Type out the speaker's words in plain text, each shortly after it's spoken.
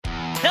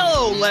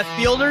Hello, left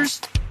fielders.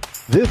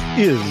 This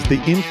is the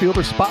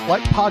Infielder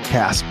Spotlight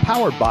podcast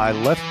powered by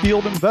Left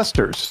Field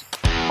Investors.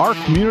 Our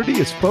community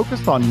is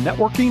focused on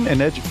networking and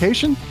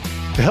education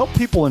to help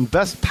people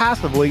invest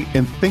passively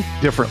and think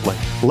differently.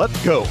 Let's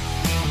go.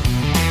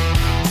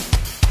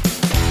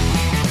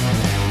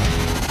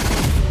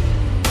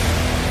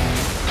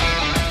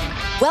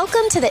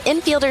 Welcome to the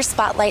Infielder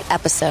Spotlight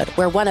episode,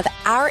 where one of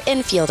our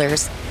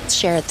infielders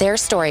share their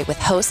story with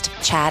host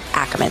Chad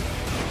Ackerman.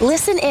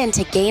 Listen in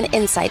to gain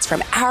insights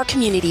from our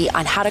community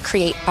on how to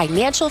create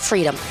financial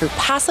freedom through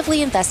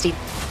passively investing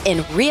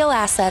in real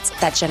assets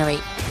that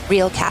generate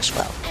real cash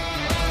flow.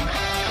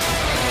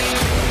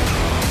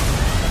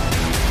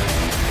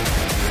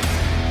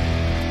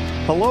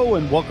 Hello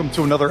and welcome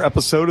to another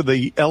episode of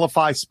the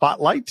LFI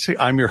Spotlight.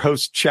 I'm your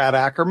host, Chad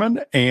Ackerman,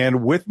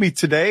 and with me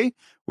today,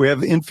 we have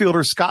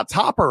infielder Scott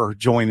Topper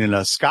joining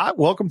us. Scott,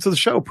 welcome to the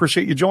show.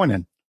 Appreciate you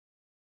joining.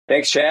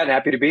 Thanks, Chad.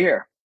 Happy to be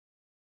here.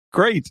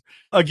 Great.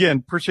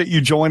 Again, appreciate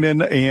you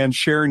joining and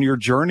sharing your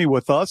journey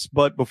with us.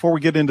 But before we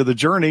get into the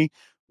journey,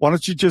 why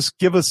don't you just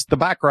give us the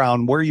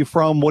background? Where are you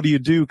from? What do you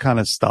do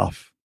kind of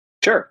stuff?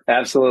 Sure.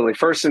 Absolutely.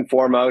 First and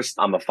foremost,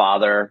 I'm a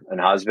father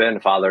and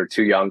husband, father of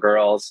two young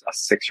girls, a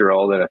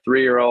 6-year-old and a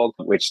 3-year-old,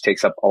 which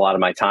takes up a lot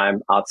of my time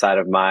outside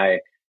of my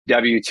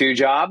W-2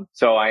 job.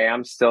 So I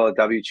am still a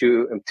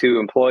W-2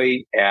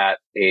 employee at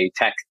a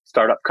tech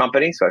startup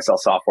company. So I sell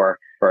software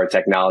for a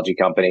technology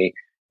company.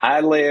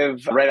 I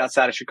live right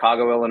outside of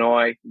Chicago,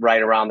 Illinois,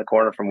 right around the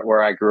corner from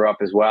where I grew up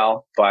as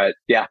well. But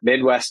yeah,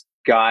 Midwest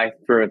guy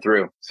through and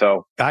through.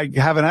 So I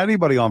haven't had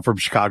anybody on from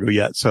Chicago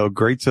yet. So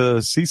great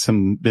to see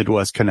some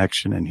Midwest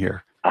connection in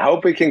here. I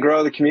hope we can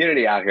grow the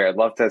community out here. I'd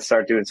love to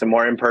start doing some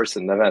more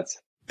in-person events.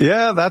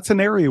 Yeah, that's an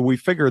area we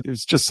figure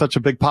there's just such a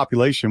big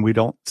population. We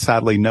don't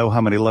sadly know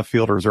how many left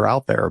fielders are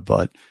out there,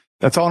 but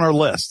that's on our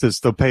list is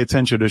to pay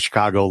attention to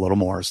Chicago a little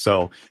more.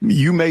 So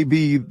you may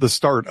be the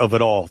start of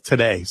it all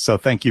today. So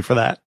thank you for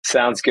that.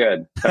 Sounds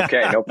good.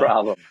 Okay, no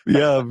problem.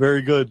 Yeah,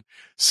 very good.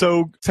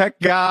 So tech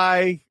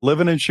guy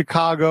living in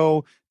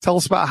Chicago. Tell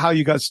us about how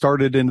you got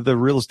started into the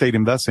real estate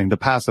investing, the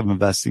passive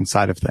investing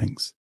side of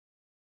things.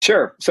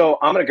 Sure. So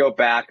I'm going to go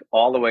back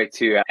all the way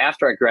to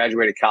after I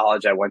graduated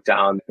college, I went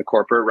down the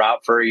corporate route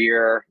for a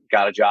year,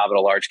 got a job at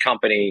a large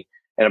company.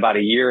 And about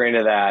a year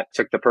into that,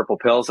 took the purple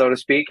pill, so to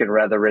speak, and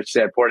read the Rich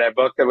Dad Poor Dad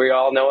book that we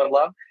all know and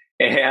love.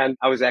 And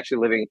I was actually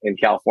living in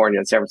California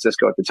and San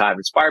Francisco at the time. It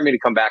inspired me to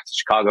come back to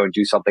Chicago and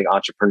do something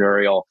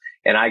entrepreneurial.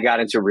 And I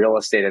got into real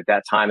estate at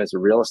that time as a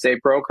real estate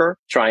broker,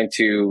 trying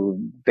to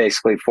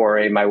basically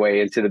foray my way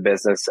into the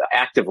business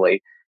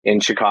actively in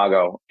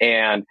Chicago.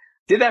 And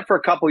did that for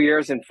a couple of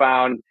years and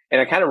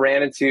I kind of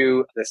ran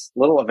into this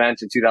little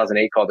event in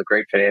 2008 called the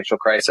Great Financial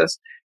Crisis.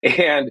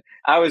 And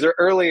I was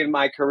early in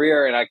my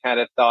career and I kind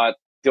of thought,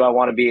 do I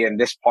want to be in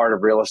this part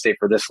of real estate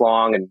for this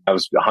long? And I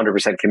was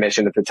 100%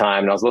 commissioned at the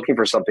time and I was looking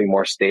for something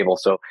more stable.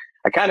 So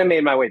I kind of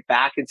made my way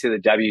back into the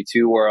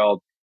W-2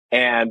 world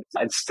and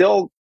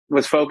still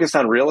was focused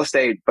on real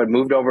estate, but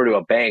moved over to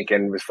a bank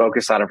and was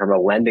focused on it from a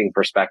lending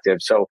perspective.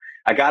 So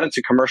I got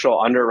into commercial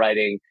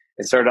underwriting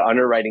and started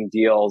underwriting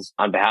deals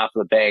on behalf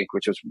of the bank,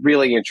 which was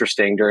really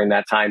interesting during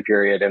that time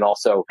period and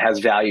also has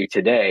value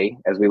today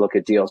as we look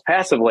at deals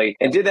passively,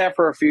 and did that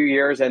for a few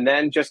years and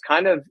then just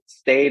kind of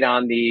stayed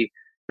on the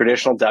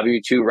traditional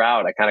W-2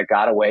 route. I kind of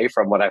got away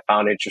from what I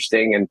found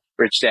interesting in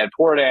Rich Dad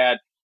Poor Dad,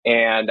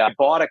 and I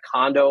bought a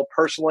condo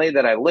personally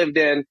that I lived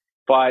in.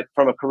 But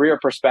from a career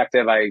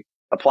perspective, I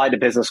applied to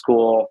business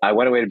school. I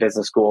went away to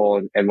business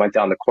school and went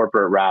down the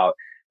corporate route.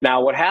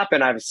 Now, what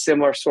happened, I have a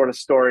similar sort of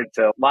story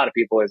to a lot of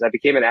people, is I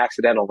became an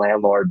accidental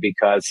landlord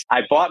because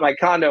I bought my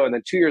condo and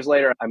then 2 years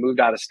later, I moved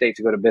out of state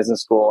to go to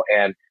business school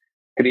and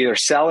could either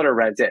sell it or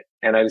rent it.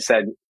 And I just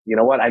said, you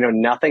know what? I know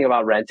nothing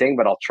about renting,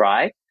 but I'll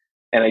try.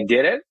 And I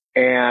did it.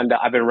 And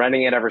I've been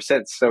renting it ever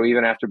since. So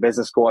even after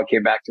business school, I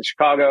came back to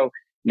Chicago,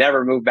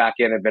 never moved back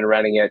in. I've been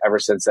renting it ever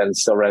since then and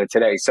still rent it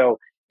today. So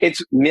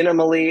it's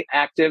minimally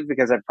active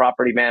because I have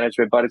property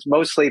management, but it's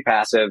mostly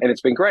passive and it's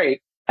been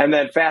great. And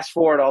then fast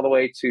forward all the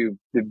way to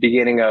the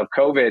beginning of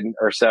COVID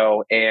or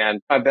so.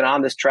 And I've been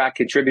on this track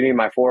contributing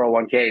my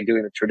 401k and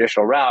doing the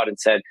traditional route and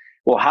said,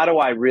 well, how do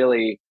I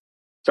really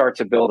start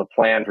to build a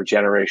plan for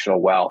generational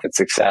wealth and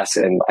success?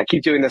 And I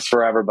keep doing this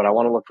forever, but I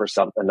want to look for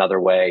another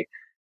way.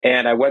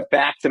 And I went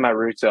back to my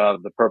roots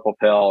of the purple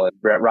pill and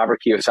Robert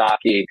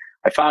Kiyosaki.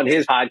 I found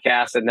his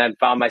podcast and then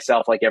found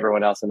myself like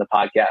everyone else in the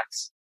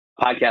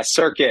podcast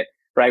circuit,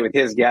 right, with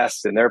his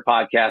guests and their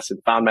podcasts, and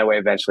found my way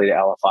eventually to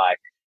LFI.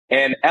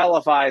 And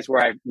LFI is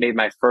where I made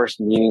my first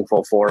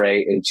meaningful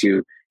foray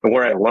into and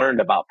where I learned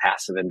about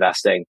passive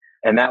investing.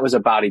 And that was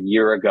about a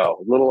year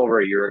ago, a little over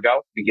a year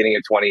ago, beginning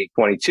of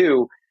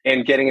 2022,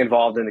 and getting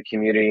involved in the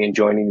community and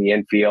joining the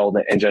infield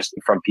and just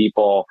from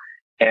people.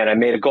 And I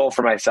made a goal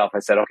for myself. I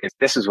said, okay,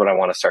 this is what I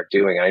want to start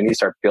doing. I need to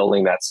start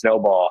building that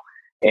snowball.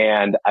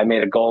 And I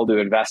made a goal to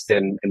invest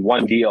in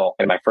one deal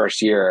in my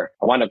first year.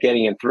 I wound up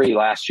getting in 3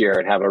 last year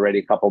and have already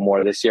a couple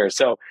more this year.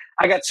 So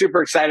I got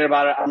super excited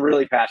about it. I'm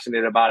really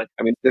passionate about it.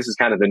 I mean, this is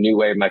kind of the new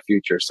way of my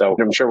future. So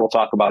I'm sure we'll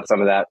talk about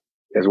some of that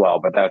as well,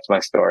 but that's my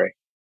story.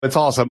 It's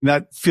awesome.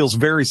 That feels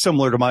very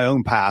similar to my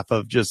own path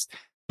of just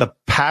the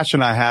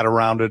passion I had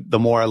around it. The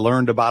more I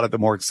learned about it, the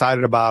more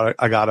excited about it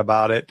I got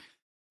about it.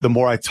 The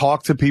more I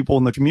talked to people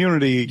in the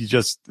community,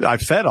 I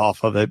fed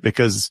off of it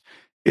because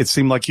it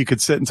seemed like you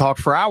could sit and talk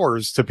for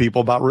hours to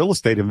people about real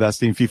estate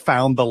investing if you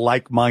found the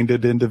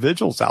like-minded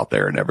individuals out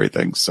there and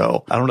everything.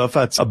 So I don't know if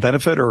that's a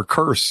benefit or a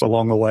curse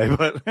along the way,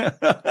 but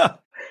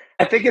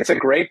I think it's a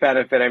great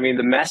benefit. I mean,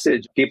 the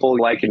message people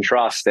like and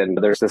trust. And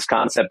there's this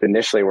concept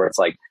initially where it's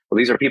like, well,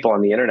 these are people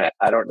on the internet.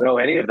 I don't know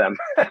any of them,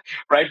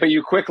 right? But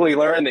you quickly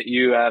learn that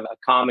you have a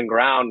common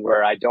ground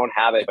where I don't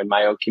have it in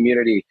my own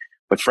community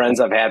with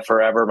friends I've had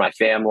forever, my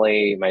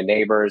family, my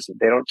neighbors.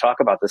 They don't talk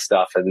about this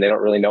stuff and they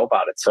don't really know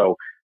about it. So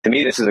to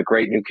me, this is a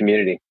great new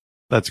community.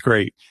 That's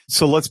great.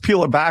 So let's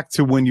peel it back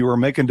to when you were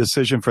making a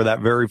decision for that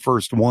very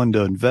first one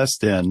to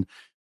invest in.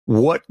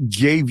 What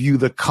gave you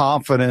the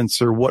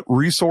confidence, or what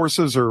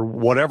resources or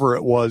whatever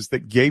it was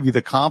that gave you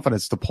the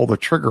confidence to pull the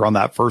trigger on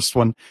that first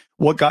one?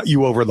 What got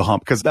you over the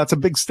hump? Because that's a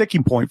big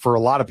sticking point for a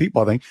lot of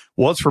people, I think.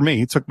 Was for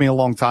me. It took me a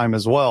long time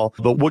as well.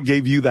 But what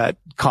gave you that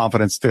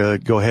confidence to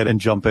go ahead and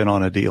jump in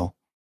on a deal?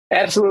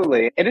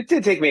 Absolutely. And it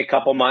did take me a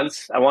couple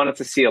months. I wanted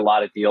to see a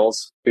lot of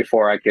deals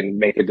before I could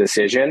make a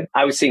decision.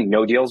 I was seeing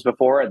no deals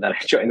before, and then I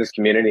joined this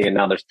community and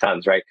now there's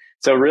tons, right?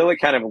 So really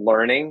kind of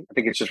learning. I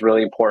think it's just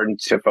really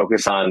important to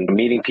focus on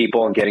meeting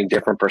people and getting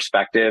different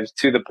perspectives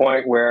to the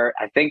point where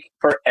I think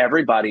for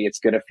everybody, it's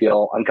going to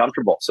feel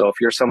uncomfortable. So if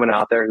you're someone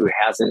out there who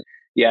hasn't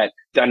yet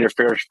done your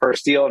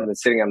first deal and been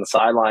sitting on the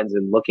sidelines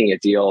and looking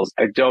at deals,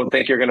 I don't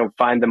think you're going to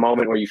find the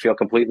moment where you feel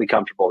completely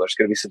comfortable. There's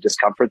going to be some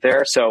discomfort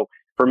there. So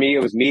for me,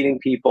 it was meeting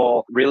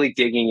people, really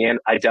digging in.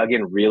 I dug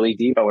in really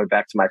deep. I went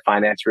back to my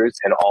finance roots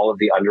and all of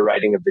the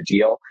underwriting of the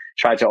deal,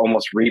 tried to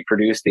almost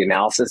reproduce the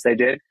analysis they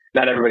did.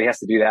 Not everybody has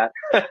to do that.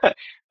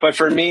 But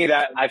for me,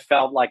 that I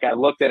felt like I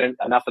looked at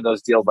enough of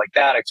those deals like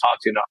that. I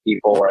talked to enough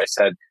people where I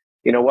said,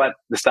 you know what?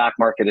 The stock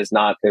market is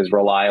not as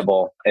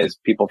reliable as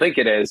people think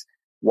it is.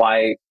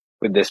 Why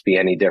would this be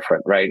any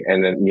different, right?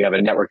 And then you have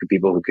a network of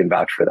people who can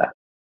vouch for that.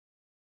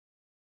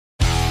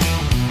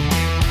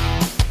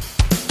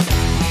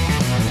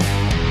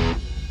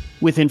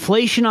 With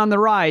inflation on the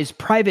rise,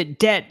 private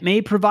debt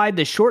may provide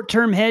the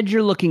short-term hedge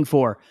you're looking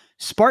for.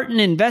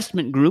 Spartan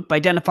Investment Group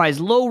identifies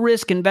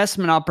low-risk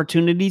investment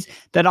opportunities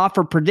that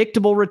offer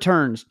predictable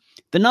returns.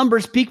 The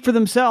numbers speak for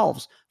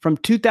themselves. From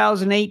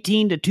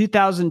 2018 to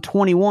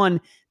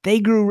 2021, they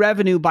grew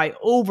revenue by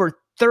over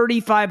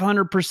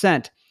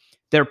 3,500%.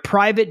 Their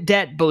private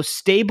debt boasts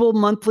stable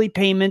monthly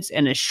payments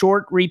and a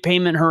short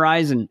repayment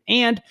horizon.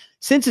 And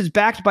since it's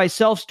backed by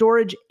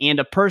self-storage and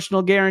a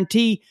personal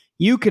guarantee,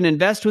 you can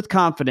invest with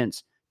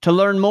confidence. To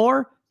learn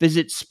more,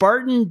 visit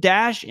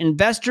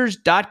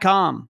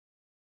Spartan-Investors.com.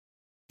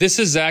 This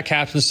is Zach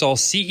Happenstall,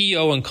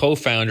 CEO and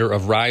co-founder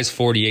of Rise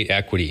 48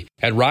 Equity.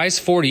 At Rise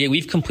 48,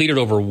 we've completed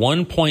over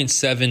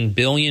 $1.7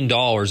 billion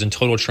in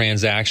total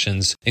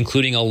transactions,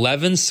 including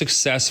 11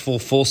 successful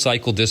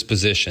full-cycle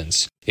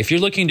dispositions. If you're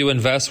looking to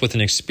invest with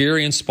an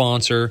experienced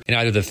sponsor in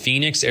either the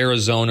Phoenix,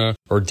 Arizona,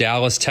 or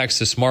Dallas,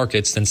 Texas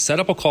markets, then set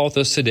up a call with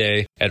us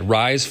today at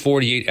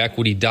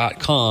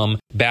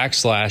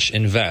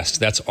rise48equity.com/invest.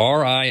 That's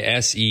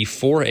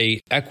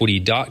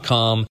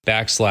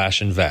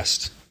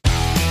RISE48equity.com/invest.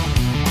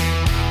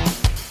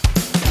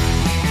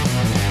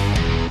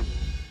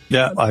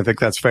 Yeah, I think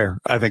that's fair.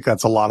 I think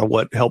that's a lot of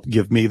what helped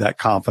give me that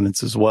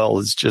confidence as well,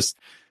 is just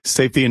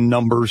safety in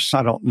numbers.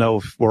 I don't know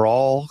if we're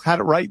all had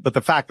it right, but the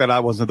fact that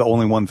I wasn't the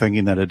only one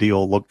thinking that a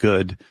deal looked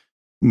good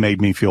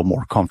made me feel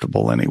more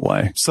comfortable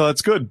anyway. So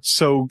that's good.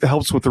 So it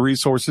helps with the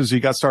resources. You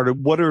got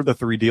started. What are the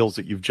 3 deals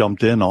that you've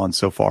jumped in on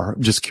so far?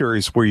 I'm just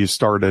curious where you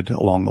started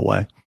along the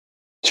way.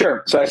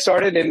 Sure. So I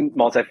started in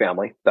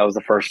multifamily. That was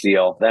the first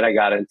deal. Then I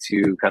got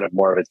into kind of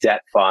more of a debt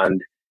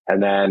fund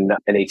and then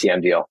an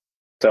ATM deal.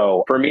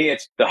 So for me,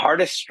 it's the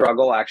hardest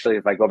struggle, actually,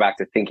 if I go back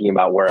to thinking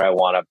about where I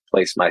want to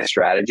place my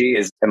strategy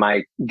is, am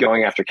I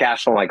going after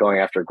cash flow? Am I going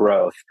after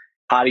growth?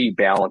 How do you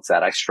balance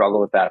that? I struggle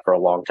with that for a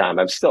long time.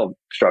 I'm still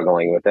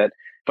struggling with it,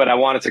 but I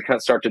wanted to kind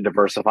of start to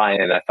diversify,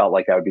 and I felt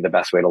like that would be the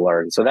best way to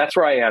learn. So that's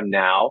where I am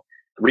now.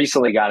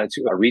 Recently got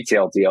into a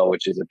retail deal,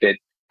 which is a bit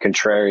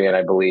contrarian,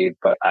 I believe,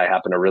 but I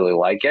happen to really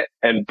like it.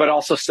 But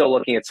also still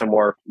looking at some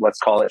more, let's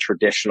call it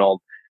traditional,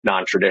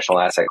 non-traditional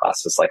asset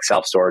classes like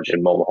self-storage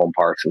and mobile home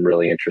parks. I'm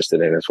really interested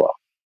in as well.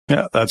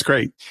 Yeah, that's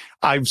great.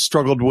 I've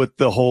struggled with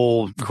the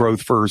whole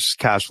growth versus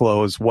cash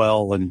flow as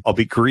well. And I'll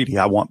be greedy.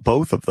 I want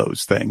both of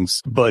those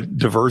things. But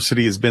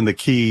diversity has been the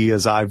key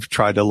as I've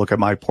tried to look at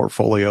my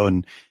portfolio,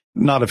 and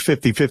not a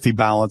 50-50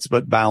 balance,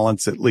 but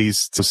balance at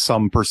least to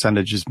some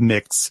percentages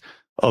mix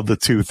of the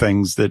two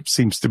things that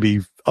seems to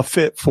be a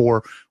fit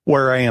for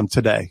where I am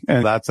today.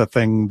 And that's a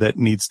thing that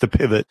needs to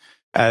pivot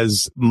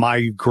as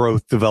my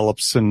growth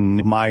develops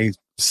and my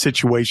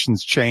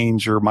situations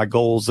change or my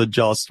goals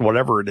adjust,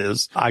 whatever it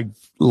is. I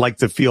like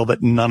to feel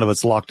that none of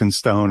it's locked in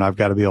stone. I've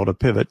got to be able to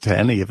pivot to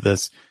any of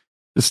this,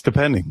 just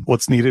depending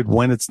what's needed,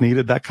 when it's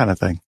needed, that kind of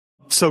thing.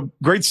 So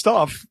great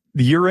stuff.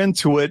 You're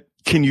into it.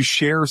 Can you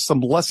share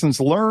some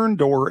lessons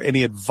learned or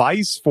any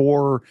advice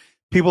for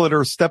people that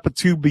are a step or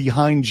two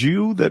behind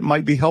you that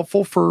might be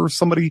helpful for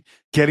somebody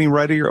getting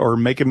ready or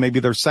making maybe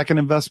their second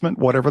investment,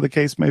 whatever the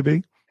case may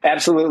be?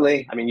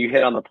 Absolutely. I mean, you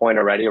hit on the point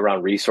already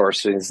around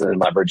resources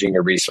and leveraging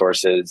your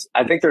resources.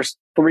 I think there's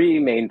three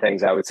main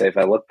things I would say if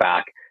I look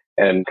back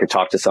and could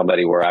talk to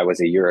somebody where I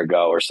was a year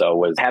ago or so,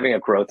 was having a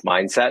growth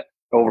mindset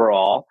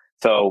overall.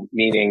 So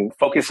meaning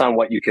focus on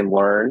what you can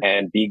learn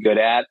and be good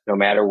at no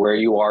matter where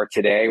you are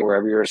today,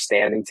 wherever you're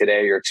standing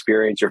today, your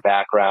experience, your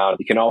background.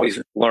 You can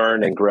always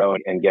learn and grow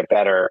and get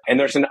better. And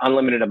there's an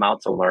unlimited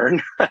amount to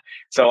learn.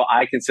 So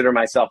I consider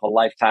myself a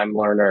lifetime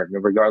learner,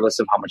 regardless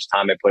of how much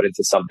time I put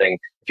into something.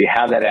 If you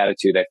have that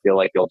attitude, I feel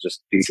like you'll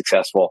just be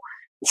successful.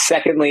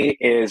 Secondly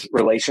is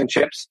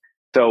relationships.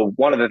 So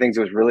one of the things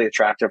that was really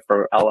attractive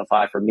for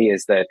LFI for me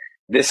is that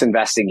this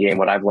investing game,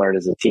 what I've learned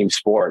is a team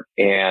sport,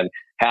 and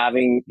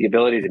having the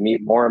ability to meet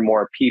more and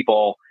more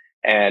people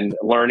and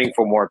learning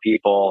from more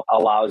people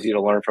allows you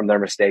to learn from their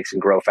mistakes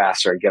and grow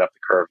faster and get up the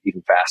curve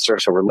even faster.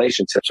 So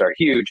relationships are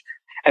huge.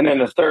 And then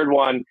the third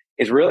one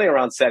is really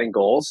around setting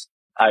goals.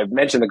 I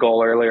mentioned the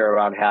goal earlier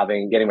around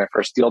getting my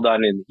first deal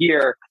done in the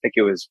year. I think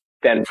it was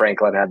Ben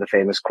Franklin had the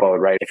famous quote,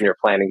 right? If you're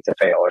planning to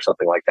fail or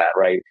something like that,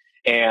 right?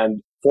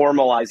 And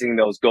formalizing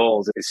those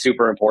goals is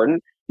super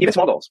important. Even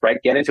small goals, right?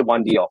 Get into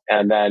one deal.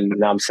 And then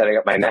now I'm setting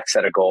up my next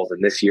set of goals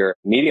in this year,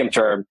 medium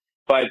term.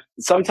 But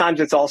sometimes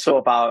it's also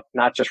about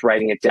not just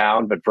writing it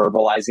down, but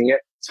verbalizing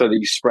it so that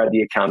you spread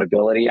the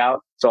accountability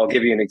out. So I'll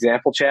give you an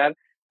example, Chad.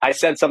 I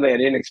said something I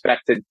didn't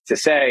expect to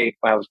say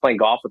when I was playing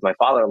golf with my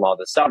father-in-law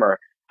this summer.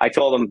 I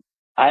told him,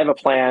 I have a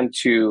plan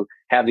to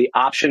have the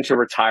option to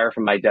retire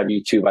from my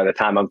W-2 by the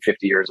time I'm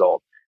 50 years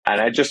old.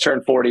 And I just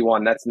turned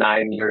 41. That's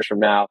 9 years from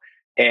now.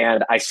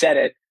 And I said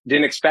it,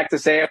 didn't expect to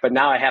say it, but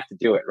now I have to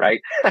do it, right?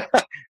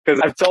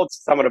 Because I've told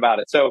someone about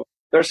it. So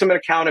there's some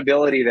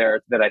accountability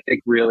there that I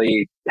think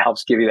really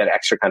helps give you that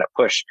extra kind of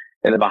push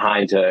in the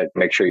behind to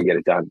make sure you get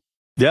it done.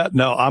 Yeah,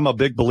 no, I'm a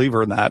big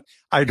believer in that.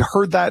 I'd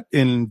heard that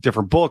in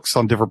different books,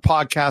 on different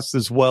podcasts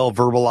as well.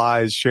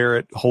 Verbalize, share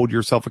it, hold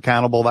yourself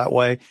accountable that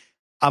way.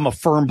 I'm a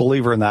firm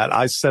believer in that.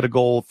 I set a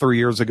goal 3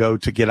 years ago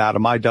to get out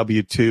of my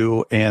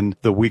W-2, and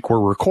the week we're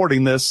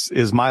recording this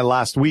is my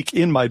last week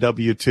in my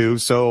W-2.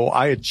 So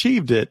I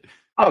achieved it.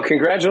 Oh,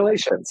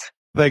 congratulations.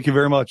 Thank you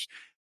very much.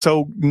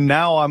 So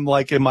now I'm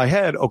like in my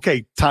head,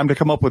 okay, time to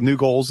come up with new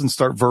goals and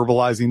start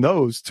verbalizing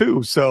those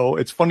too. So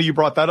it's funny you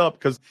brought that up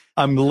because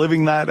I'm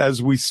living that as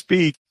we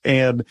speak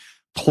and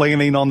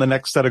planning on the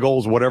next set of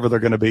goals, whatever they're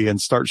going to be, and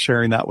start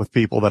sharing that with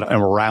people that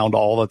I'm around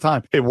all the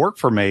time. It worked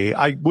for me.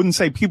 I wouldn't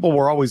say people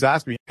were always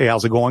asking me, hey,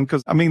 how's it going?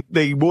 Because I mean,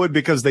 they would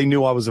because they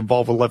knew I was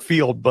involved with left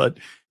field. But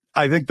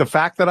I think the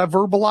fact that I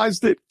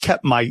verbalized it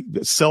kept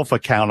myself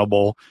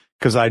accountable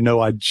because I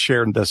know I'd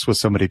shared this with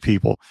so many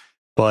people.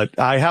 But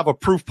I have a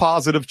proof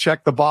positive,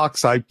 check the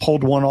box. I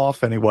pulled one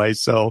off anyway.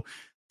 So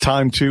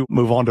time to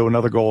move on to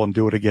another goal and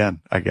do it again,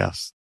 I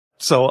guess.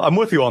 So I'm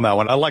with you on that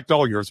one. I liked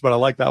all yours, but I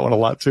like that one a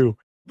lot too.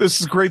 This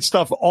is great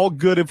stuff. All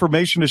good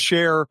information to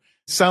share.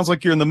 Sounds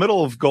like you're in the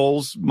middle of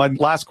goals. My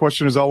last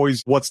question is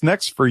always, what's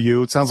next for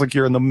you? It sounds like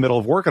you're in the middle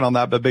of working on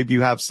that, but maybe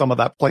you have some of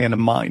that plan in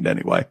mind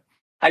anyway.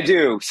 I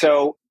do.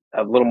 So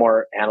a little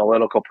more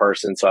analytical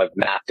person. So I've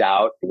mapped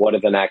out what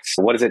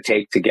does it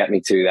take to get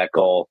me to that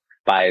goal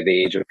by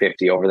the age of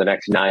 50 over the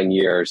next 9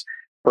 years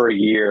per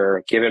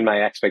year, given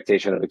my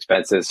expectation of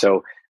expenses.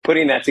 So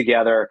putting that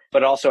together,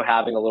 but also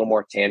having a little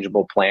more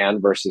tangible plan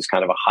versus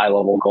kind of a high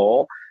level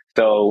goal.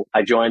 So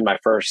I joined my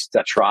first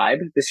tribe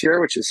this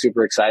year, which is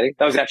super exciting.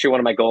 That was actually one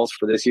of my goals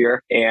for this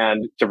year,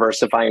 and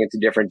diversifying into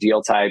different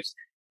deal types.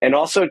 And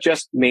also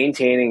just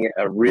maintaining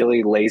a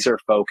really laser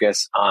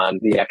focus on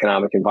the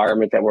economic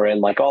environment that we're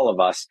in, like all of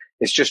us.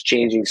 It's just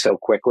changing so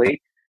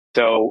quickly.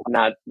 So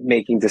not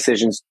making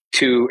decisions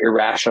too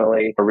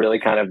irrationally, but really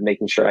kind of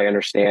making sure I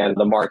understand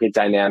the market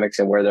dynamics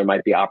and where there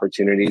might be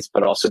opportunities,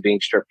 but also being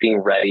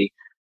ready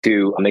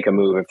to make a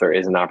move if there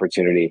is an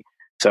opportunity.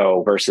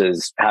 So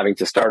versus having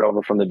to start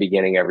over from the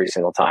beginning every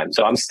single time.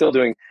 So I'm still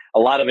doing a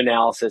lot of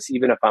analysis,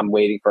 even if I'm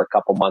waiting for a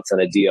couple months on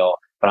a deal,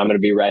 but I'm going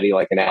to be ready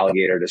like an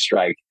alligator to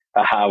strike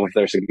if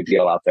there's a good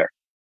deal out there.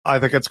 I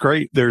think it's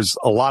great. There's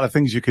a lot of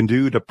things you can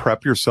do to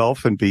prep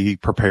yourself and be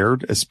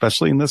prepared,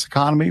 especially in this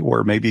economy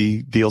where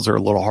maybe deals are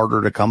a little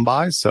harder to come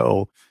by.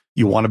 So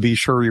you want to be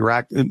sure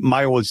you're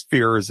my always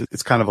fear is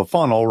it's kind of a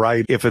funnel,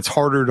 right? If it's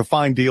harder to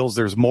find deals,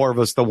 there's more of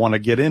us that want to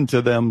get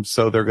into them.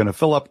 So they're going to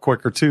fill up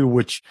quicker too,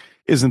 which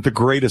isn't the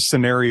greatest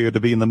scenario to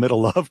be in the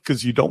middle of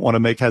because you don't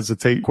want to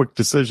hesitate quick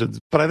decisions.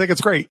 But I think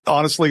it's great.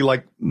 Honestly,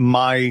 like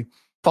my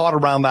thought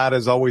around that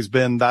has always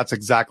been that's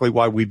exactly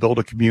why we build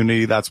a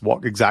community. That's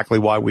exactly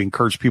why we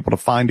encourage people to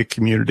find a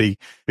community,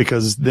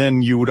 because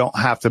then you don't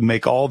have to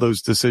make all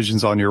those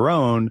decisions on your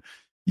own.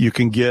 You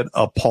can get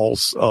a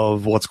pulse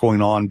of what's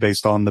going on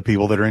based on the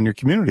people that are in your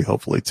community,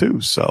 hopefully too.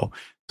 So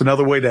it's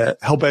another way to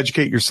help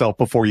educate yourself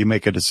before you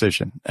make a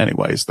decision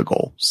anyway is the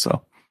goal.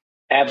 So.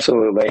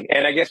 Absolutely.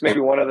 And I guess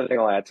maybe one other thing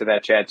I'll add to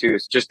that, Chad, too,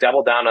 is just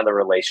double down on the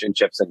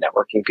relationships and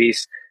networking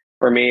piece.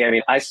 For me, I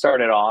mean, I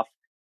started off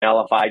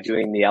LFI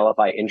doing the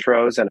LFI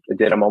intros and I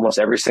did them almost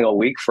every single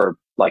week for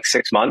like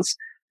 6 months.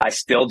 I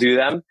still do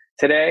them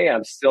today.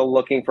 I'm still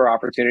looking for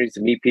opportunities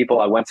to meet people.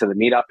 I went to the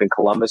meetup in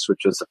Columbus,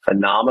 which was a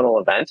phenomenal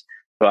event.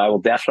 So I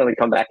will definitely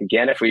come back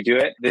again if we do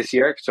it this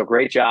year. So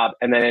great job.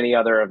 And then any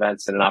other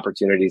events and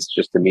opportunities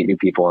just to meet new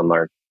people and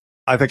learn.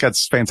 I think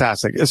that's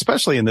fantastic,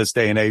 especially in this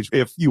day and age.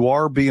 If you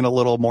are being a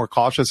little more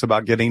cautious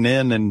about getting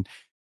in and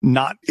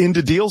not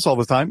into deals all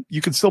the time,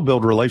 you can still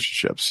build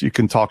relationships. You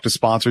can talk to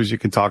sponsors. You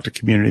can talk to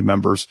community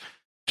members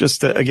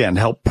just to, again,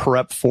 help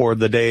prep for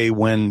the day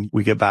when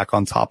we get back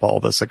on top of all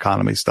this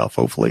economy stuff,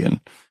 hopefully, and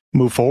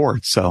move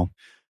forward. So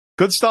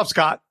good stuff,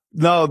 Scott.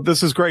 No,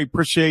 this is great.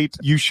 Appreciate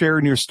you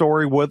sharing your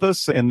story with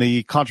us and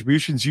the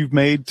contributions you've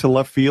made to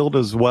Left Field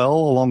as well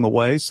along the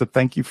way. So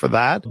thank you for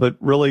that. But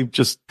really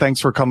just thanks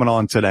for coming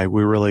on today.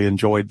 We really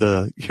enjoyed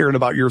hearing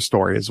about your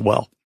story as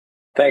well.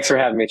 Thanks for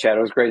having me, Chad.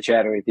 It was great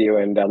chatting with you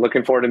and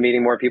looking forward to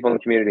meeting more people in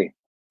the community.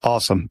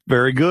 Awesome.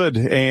 Very good.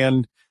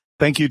 And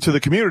thank you to the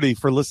community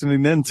for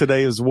listening in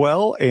today as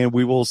well. And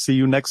we will see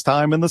you next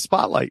time in the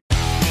Spotlight.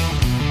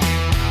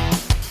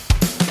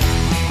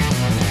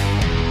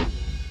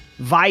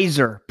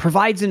 Visor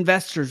provides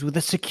investors with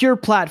a secure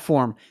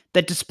platform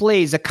that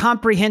displays a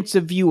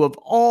comprehensive view of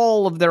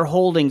all of their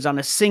holdings on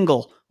a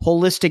single,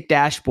 holistic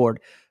dashboard.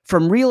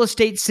 From real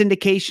estate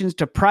syndications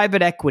to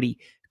private equity,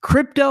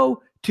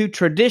 crypto to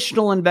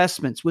traditional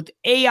investments, with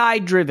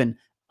AI-driven,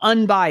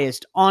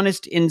 unbiased,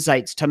 honest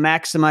insights to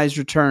maximize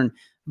return,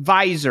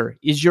 Visor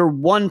is your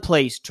one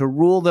place to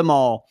rule them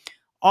all.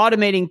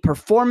 Automating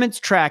performance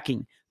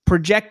tracking,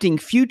 projecting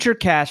future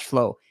cash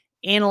flow,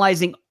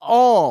 analyzing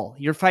all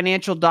your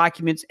financial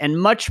documents, and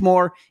much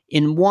more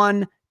in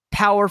one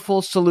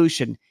powerful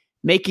solution,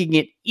 making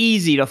it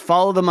easy to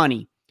follow the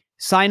money.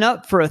 Sign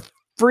up for a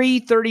free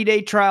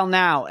 30-day trial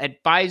now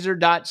at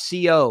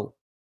visor.co.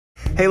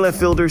 Hey Left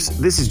Fielders,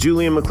 this is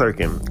Julian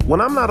McClurkin. When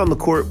I'm not on the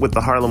court with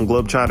the Harlem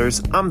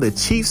Globetrotters, I'm the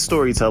chief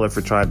storyteller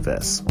for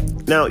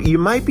TribeVest. Now, you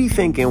might be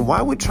thinking,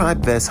 why would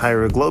TribeVest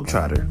hire a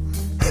Globetrotter?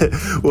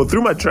 Well,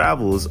 through my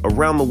travels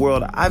around the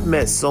world, I've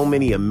met so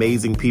many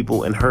amazing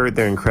people and heard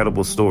their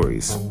incredible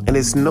stories. And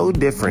it's no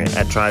different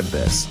at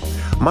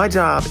TribeVest. My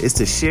job is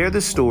to share the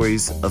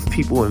stories of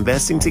people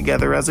investing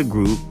together as a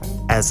group,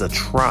 as a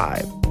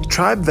tribe.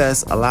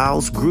 TribeVest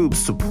allows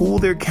groups to pool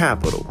their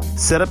capital,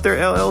 set up their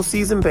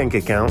LLCs and bank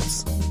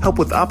accounts, help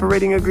with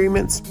operating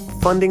agreements,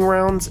 funding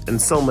rounds, and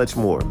so much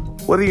more.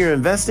 Whether you're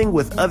investing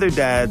with other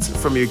dads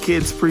from your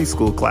kids'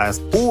 preschool class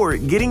or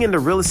getting into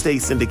real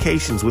estate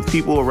syndications with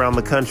people around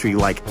the country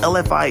like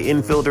LFI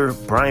infielder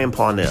Brian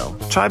Pawnell,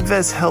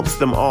 TribeVest helps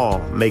them all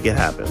make it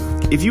happen.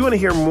 If you want to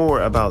hear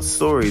more about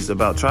stories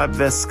about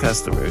TribeVest's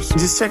customers,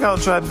 just check out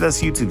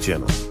TribeVest's YouTube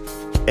channel.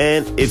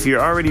 And if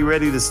you're already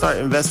ready to start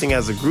investing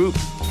as a group,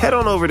 head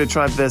on over to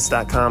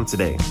tribevest.com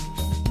today.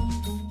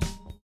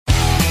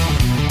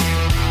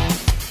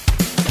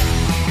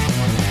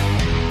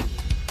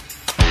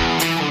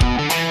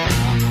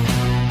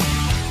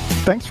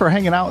 Thanks for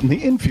hanging out in the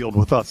infield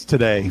with us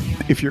today.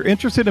 If you're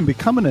interested in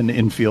becoming an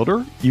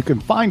infielder, you can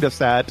find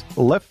us at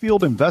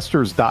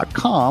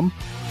leftfieldinvestors.com,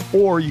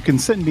 or you can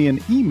send me an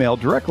email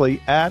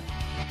directly at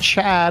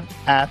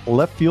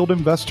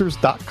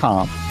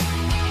chad@leftfieldinvestors.com.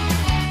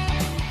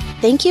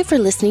 Thank you for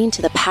listening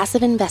to the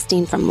Passive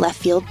Investing from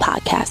Left Field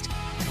podcast.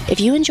 If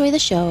you enjoy the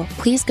show,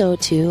 please go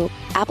to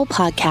Apple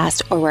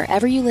Podcast or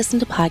wherever you listen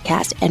to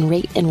podcasts and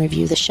rate and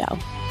review the show.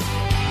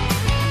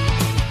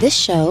 This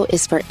show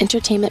is for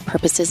entertainment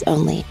purposes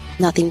only.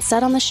 Nothing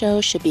said on the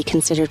show should be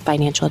considered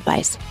financial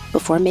advice.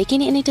 Before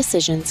making any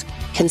decisions,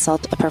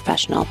 consult a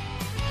professional.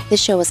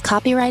 This show is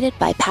copyrighted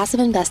by Passive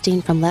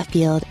Investing from Left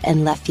Field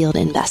and Left Field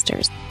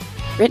Investors.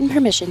 Written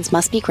permissions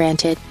must be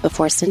granted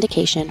before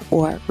syndication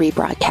or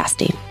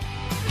rebroadcasting.